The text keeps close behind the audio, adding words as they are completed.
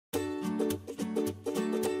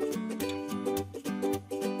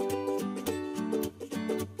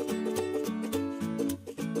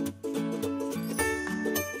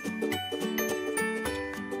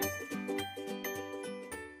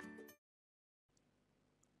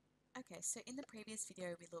Okay, so in the previous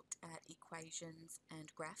video we looked at equations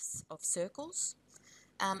and graphs of circles,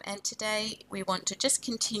 and today we want to just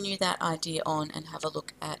continue that idea on and have a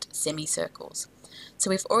look at semicircles. So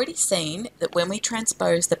we've already seen that when we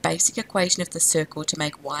transpose the basic equation of the circle to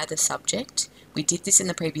make y the subject, we did this in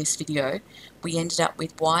the previous video, we ended up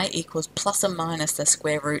with y equals plus or minus the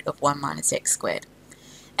square root of 1 minus x squared.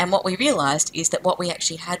 And what we realised is that what we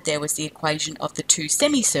actually had there was the equation of the two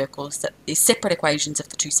semicircles, that is separate equations of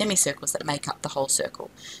the two semicircles that make up the whole circle.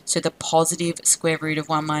 So the positive square root of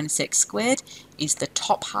 1 minus x squared is the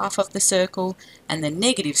top half of the circle, and the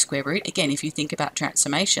negative square root, again, if you think about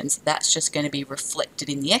transformations, that's just going to be reflected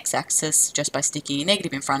in the x-axis just by sticking a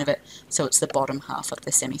negative in front of it, so it's the bottom half of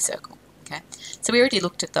the semicircle. Okay, so we already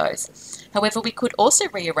looked at those. However, we could also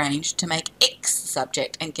rearrange to make x the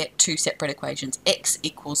subject and get two separate equations. X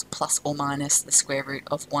equals plus or minus the square root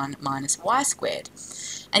of 1 minus y squared.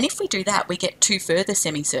 And if we do that, we get two further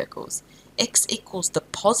semicircles. X equals the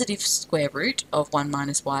positive square root of 1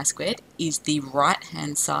 minus y squared is the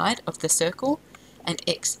right-hand side of the circle, and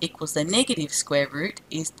x equals the negative square root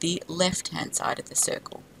is the left-hand side of the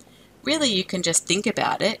circle. Really, you can just think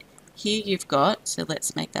about it. Here you've got, so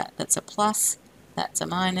let's make that's a plus, that's a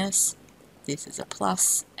minus, this is a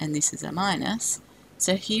plus, and this is a minus.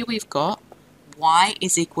 So here we've got y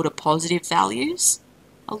is equal to positive values.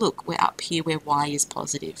 Oh look, we're up here where y is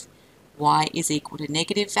positive. Y is equal to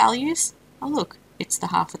negative values. Oh look, it's the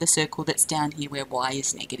half of the circle that's down here where y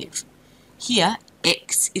is negative. Here,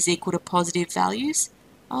 x is equal to positive values.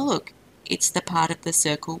 Oh look, it's the part of the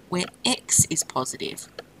circle where x is positive.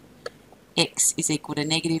 X is equal to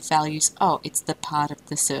negative values. Oh, it's the part of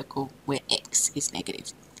the circle where x is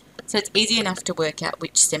negative. So it's easy enough to work out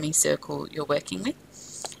which semicircle you're working with.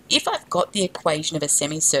 If I've got the equation of a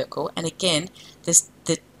semicircle, and again,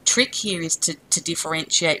 the trick here is to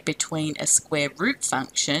differentiate between a square root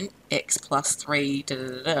function, x plus 3,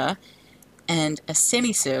 and a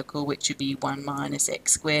semicircle, which would be 1 minus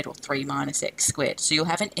x squared or 3 minus x squared. So you'll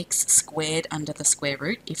have an x squared under the square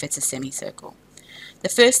root if it's a semicircle. The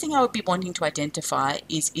first thing I would be wanting to identify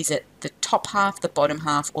is it the top half, the bottom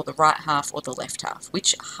half, or the right half, or the left half?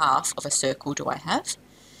 Which half of a circle do I have?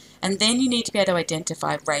 And then you need to be able to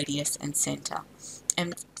identify radius and centre.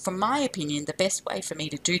 And from my opinion, the best way for me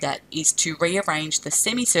to do that is to rearrange the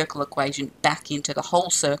semicircle equation back into the whole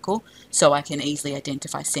circle so I can easily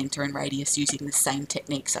identify centre and radius using the same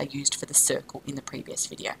techniques I used for the circle in the previous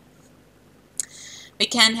video. We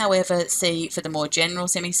can, however, see for the more general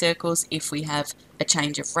semicircles, if we have a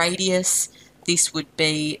change of radius, this would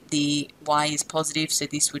be the y is positive, so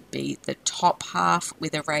this would be the top half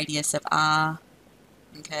with a radius of r.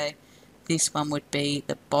 Okay, this one would be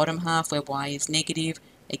the bottom half where y is negative,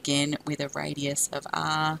 again with a radius of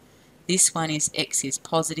r. This one is x is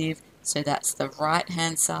positive, so that's the right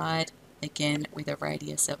hand side, again with a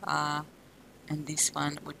radius of r. And this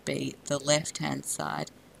one would be the left hand side,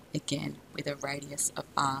 again with a radius of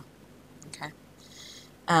r. Okay,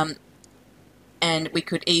 and we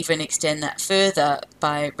could even extend that further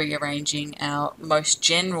by rearranging our most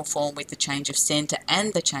general form with the change of centre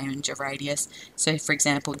and the change of radius. So for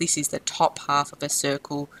example, this is the top half of a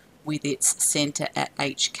circle with its centre at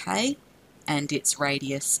hk and its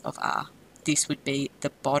radius of r. This would be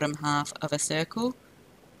the bottom half of a circle,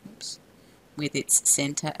 with its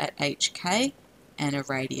centre at hk and a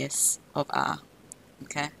radius of r.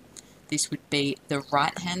 Okay, this would be the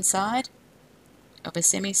right hand side of a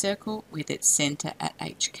semicircle with its centre at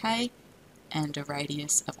hk and a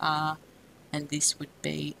radius of r, and this would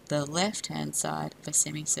be the left hand side of a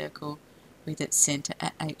semicircle with its centre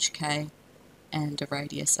at hk and a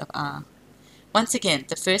radius of r. Once again,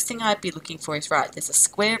 the first thing I'd be looking for is, right, there's a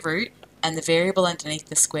square root and the variable underneath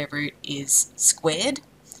the square root is squared,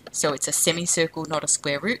 so it's a semicircle, not a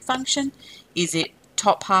square root function. Is it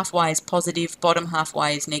top half y is positive, bottom half y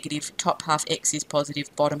is negative, top half x is positive,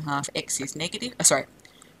 bottom half x is negative,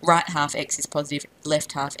 right half x is positive,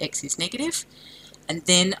 left half x is negative, and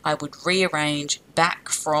then I would rearrange back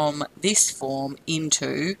from this form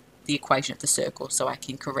into the equation of the circle so I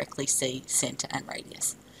can correctly see centre and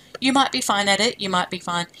radius. You might be fine at it, you might be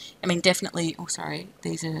fine, I mean definitely,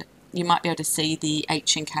 you might be able to see the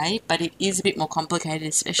h and k, but it is a bit more complicated,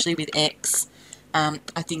 especially with x.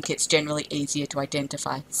 I think it's generally easier to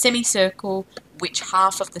identify semicircle, which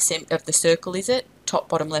half of the circle is it, top,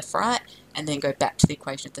 bottom, left, right, and then go back to the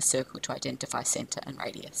equation of the circle to identify centre and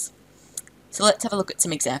radius. So let's have a look at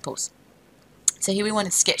some examples. So here we want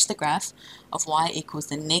to sketch the graph of y equals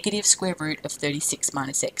the negative square root of 36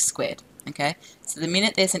 minus x squared. Okay, so the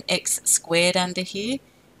minute there's an x squared under here,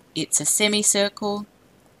 it's a semicircle,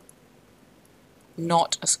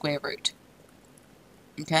 not a square root.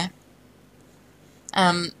 Okay.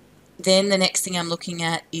 Then the next thing I'm looking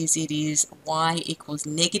at is it is y equals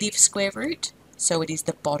negative square root, so it is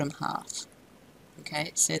the bottom half.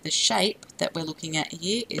 Okay, so the shape that we're looking at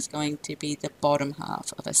here is going to be the bottom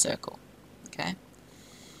half of a circle. Okay.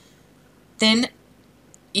 Then,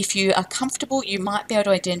 if you are comfortable, you might be able to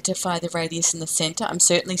identify the radius in the center. I'm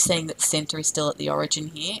certainly saying that the center is still at the origin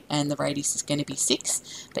here and the radius is going to be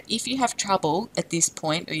 6. But if you have trouble at this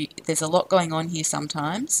point, or there's a lot going on here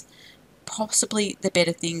sometimes, possibly the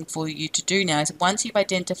better thing for you to do now is once you've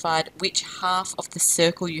identified which half of the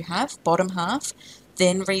circle you have, bottom half,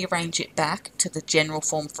 then rearrange it back to the general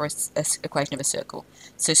form for an equation of a circle.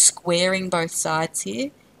 So squaring both sides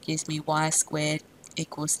here gives me y squared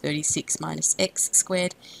equals 36 minus x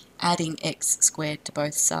squared. Adding x squared to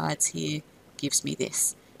both sides here gives me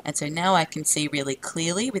this. And so now I can see really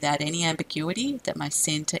clearly, without any ambiguity, that my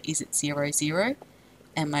center is at 0, 0,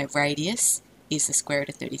 and my radius is the square root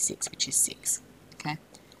of 36, which is 6. Okay,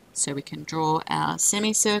 so we can draw our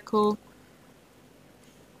semicircle.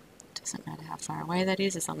 Doesn't matter how far away that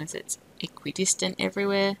is, as long as it's equidistant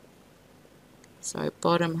everywhere. So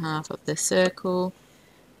bottom half of the circle.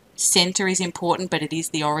 Center is important, but it is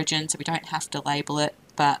the origin, so we don't have to label it,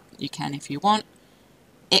 but you can if you want.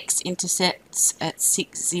 X-intercepts at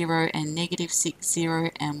 6, 0 and negative 6,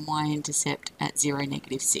 0, and y-intercept at 0,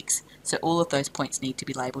 negative 6. So all of those points need to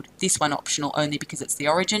be labelled. This one optional only because it's the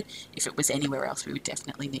origin. If it was anywhere else, we would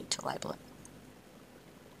definitely need to label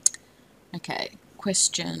it. Okay,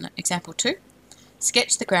 example 2.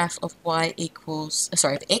 Sketch the graph of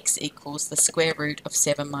x equals the square root of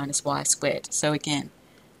 7 minus y squared. So again,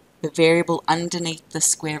 the variable underneath the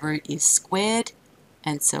square root is squared,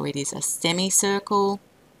 and so it is a semicircle.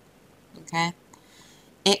 Okay,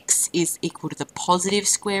 x is equal to the positive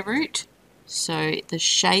square root, so the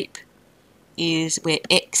shape is where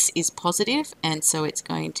x is positive, and so it's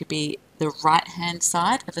going to be the right hand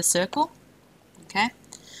side of the circle. Okay,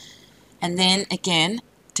 and then again,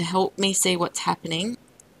 to help me see what's happening,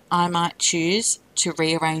 I might choose to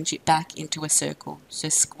rearrange it back into a circle. So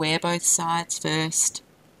square both sides first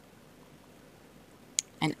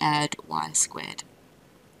and add y squared.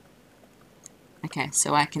 Okay,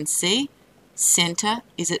 so I can see center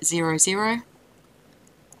is at 0, 0,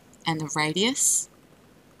 and the radius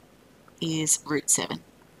is root 7.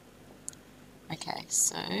 Okay,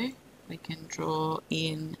 so we can draw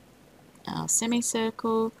in our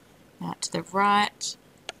semicircle out to the right.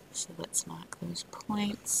 So let's mark those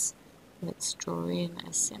points. Let's draw in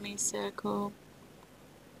a semicircle.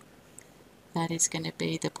 That is going to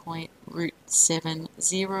be the point root 7,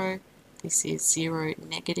 0. This is 0,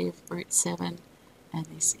 negative root 7. And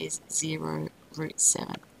this is 0, root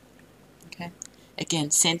 7. Okay. Again,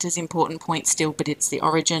 center's important point still, but it's the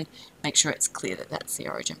origin. Make sure it's clear that that's the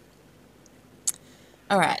origin.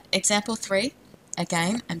 All right, example 3.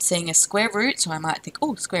 Again, I'm seeing a square root, so I might think,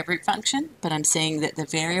 oh, square root function, but I'm seeing that the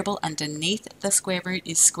variable underneath the square root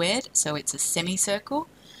is squared, so it's a semicircle.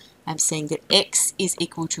 I'm seeing that x is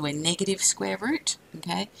equal to a negative square root,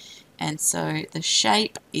 okay? And so the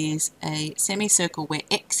shape is a semicircle where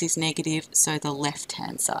x is negative, so the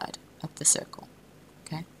left-hand side of the circle.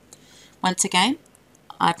 Okay. Once again,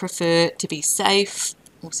 I prefer to be safe.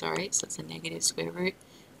 So it's a negative square root,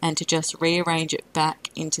 and to just rearrange it back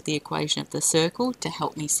into the equation of the circle to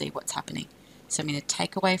help me see what's happening. So I'm going to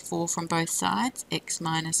take away 4 from both sides. X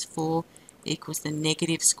minus 4 equals the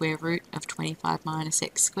negative square root of 25 minus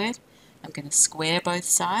x squared. I'm going to square both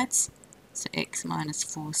sides. So x minus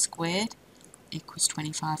 4 squared equals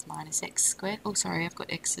 25 minus x squared. Oh, sorry, I've got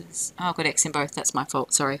x's. Oh, I've got x in both. That's my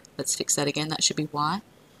fault. Sorry. Let's fix that again. That should be y.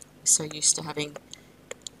 We're so used to having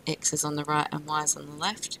x's on the right and y's on the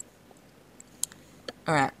left.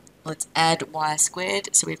 All right, let's add y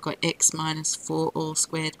squared. So we've got x minus 4 all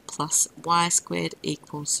squared plus y squared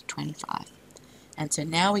equals 25. And so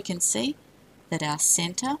now we can see that our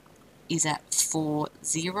center is at 4,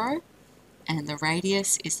 0. And the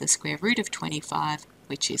radius is the square root of 25,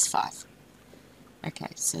 which is 5. Okay,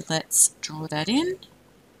 so let's draw that in.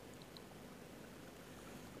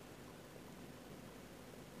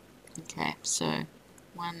 Okay, so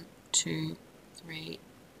 1, 2, 3,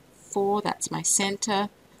 4, that's my center.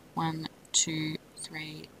 1, 2,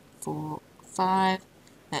 3, 4, 5.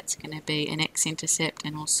 That's going to be an x-intercept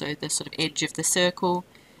and also the sort of edge of the circle.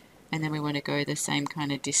 And then we want to go the same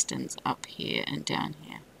kind of distance up here and down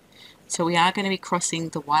here. So we are going to be crossing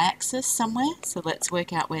the y-axis somewhere, so let's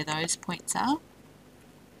work out where those points are.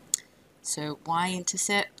 So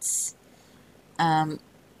y-intercepts,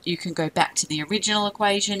 you can go back to the original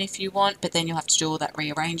equation if you want, but then you'll have to do all that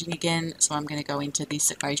rearranging again. So I'm going to go into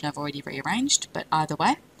this equation I've already rearranged, but either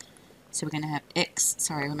way. So we're going to have x,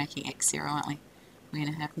 sorry, we're making x 0, aren't we? we're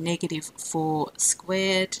going to have negative 4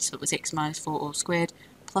 squared, so it was x minus 4 all squared,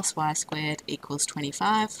 plus y squared equals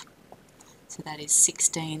 25. So that is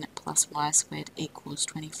 16 plus y squared equals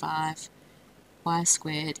 25. Y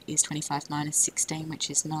squared is 25 minus 16, which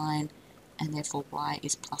is 9, and therefore y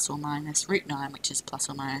is plus or minus root 9, which is plus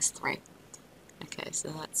or minus 3. Okay, so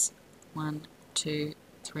that's 1, 2,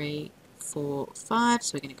 3, 4, 5.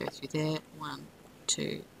 So we're going to go through there. 1,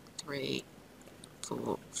 2, 3,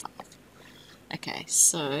 4, 5. Okay,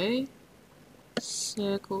 so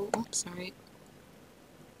circle, oops, sorry.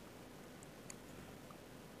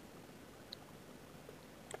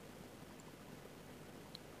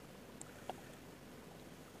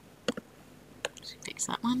 Fix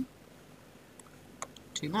that one.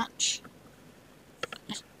 Too much.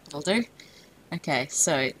 That'll do. Okay,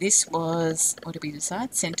 so this was, what did we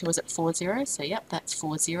decide? Center was at 4, 0. So yep, that's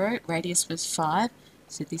 4, 0. Radius was 5.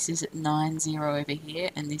 So this is at 9, 0 over here,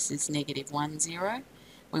 and this is negative 1, 0.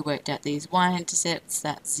 We worked out these y-intercepts,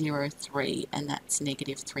 that's 0, 3, and that's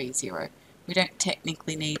negative 3, 0. We don't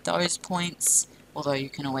technically need those points, although you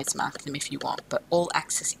can always mark them if you want, but all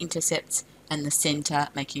axis intercepts and the center,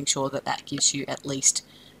 making sure that that gives you at least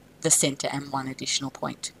the center and one additional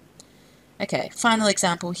point. Okay, final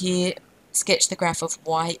example here. Sketch the graph of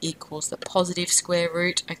y equals the positive square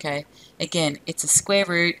root. Okay, again, it's a square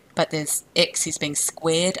root, but there's x is being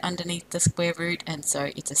squared underneath the square root, and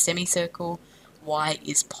so it's a semicircle. Y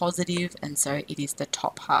is positive, and so it is the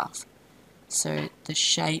top half. So the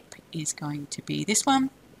shape is going to be this one.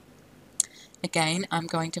 Again, I'm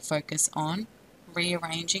going to focus on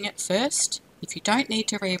rearranging it first. If you don't need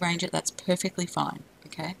to rearrange it, that's perfectly fine,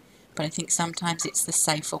 okay? But I think sometimes it's the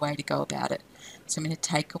safer way to go about it. So I'm going to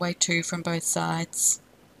take away 2 from both sides.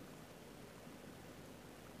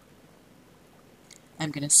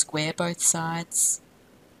 I'm going to square both sides.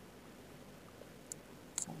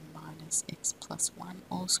 4 minus x plus 1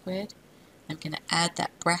 all squared. I'm going to add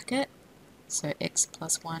that bracket. So x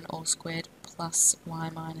plus 1 all squared plus y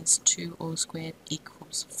minus 2 all squared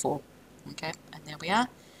equals 4. Okay, and there we are.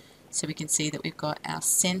 So we can see that we've got our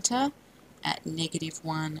center at negative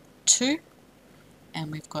 1, 2. And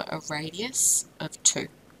we've got a radius of 2.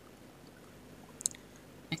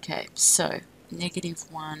 Okay, so negative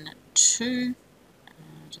 1, 2.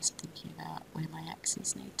 Just thinking about where my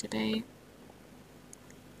axes need to be.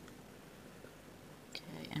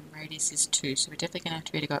 Okay, and radius is 2, so we're definitely going to have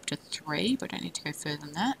to be able to go up to 3, but we don't need to go further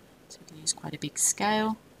than that. So we can use quite a big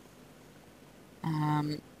scale.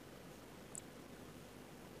 And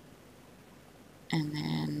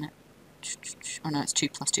then, oh no, it's 2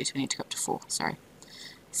 plus 2, so we need to go up to 4, sorry.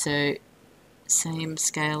 So same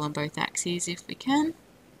scale on both axes if we can.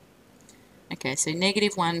 Okay, so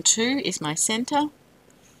negative 1, 2 is my center.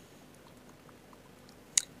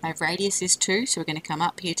 My radius is 2, so we're going to come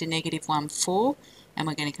up here to negative 1, 4, and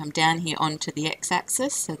we're going to come down here onto the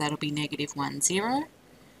x-axis, so that'll be negative 1, 0.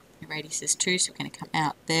 The radius is 2, so we're going to come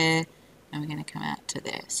out there, and we're going to come out to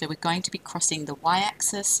there. So we're going to be crossing the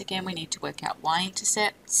y-axis. Again, we need to work out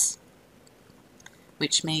y-intercepts,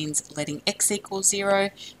 which means letting x equal 0.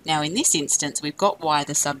 Now in this instance, we've got y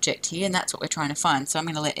the subject here, and that's what we're trying to find. So I'm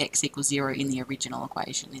going to let x equal 0 in the original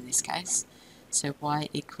equation in this case. So y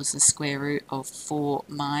equals the square root of 4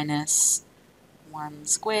 minus 1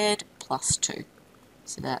 squared plus 2.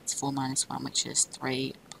 So that's 4 minus 1, which is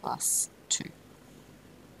 3 plus 2.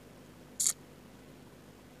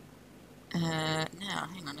 Now,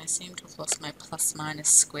 hang on, I seem to have lost my plus minus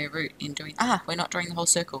square root in doing... we're not drawing the whole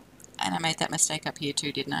circle. And I made that mistake up here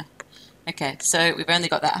too, didn't I? Okay, so we've only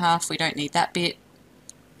got that half. We don't need that bit.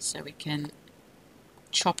 So we can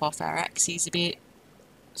chop off our axes a bit.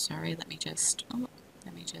 Sorry, let me just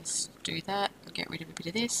do that and get rid of a bit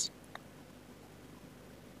of this.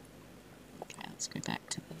 Okay, let's go back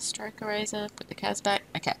to the stroke eraser, put the CAS back.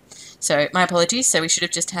 Okay, so my apologies. So we should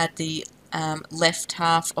have just had the left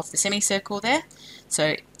half of the semicircle there.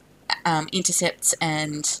 So intercepts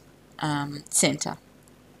and center,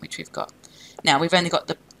 which we've got. Now we've only got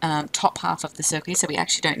the top half of the circle, so we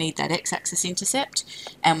actually don't need that x-axis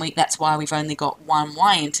intercept, and that's why we've only got one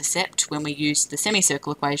y-intercept when we use the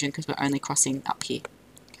semicircle equation, because we're only crossing up here.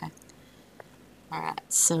 Okay. Alright,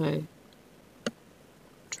 so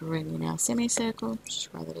drawing in our semicircle, just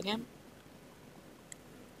try that again.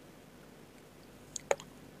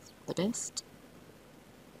 The best.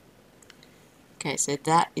 Okay, so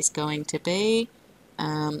that is going to be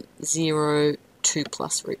 0, 2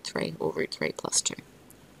 plus root 3, or root 3 plus 2.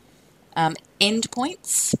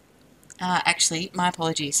 Endpoints. Actually, my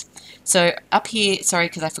apologies. So up here, sorry,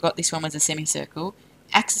 because I forgot this one was a semicircle.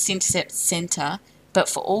 Axis intercept center. but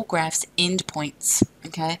for all graphs, endpoints,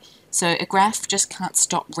 okay? So a graph just can't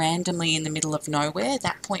stop randomly in the middle of nowhere.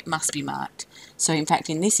 That point must be marked. So in fact,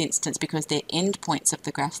 in this instance, because they're endpoints of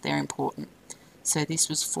the graph, they're important. So this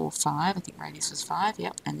was 4, 5. I think radius was 5,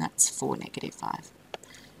 yep, and that's 4, negative 5.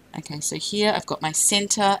 Okay, so here I've got my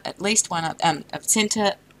center, at least one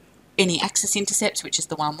center, any axis intercepts, which is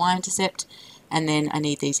the one y-intercept, and then I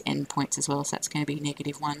need these endpoints as well. So that's going to be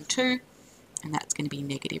negative 1, 2, and that's going to be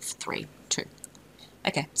negative 3, 2.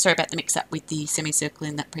 Okay, sorry about the mix-up with the semicircle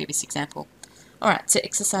in that previous example. Alright, so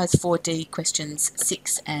exercise 4D, questions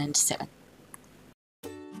 6 and 7.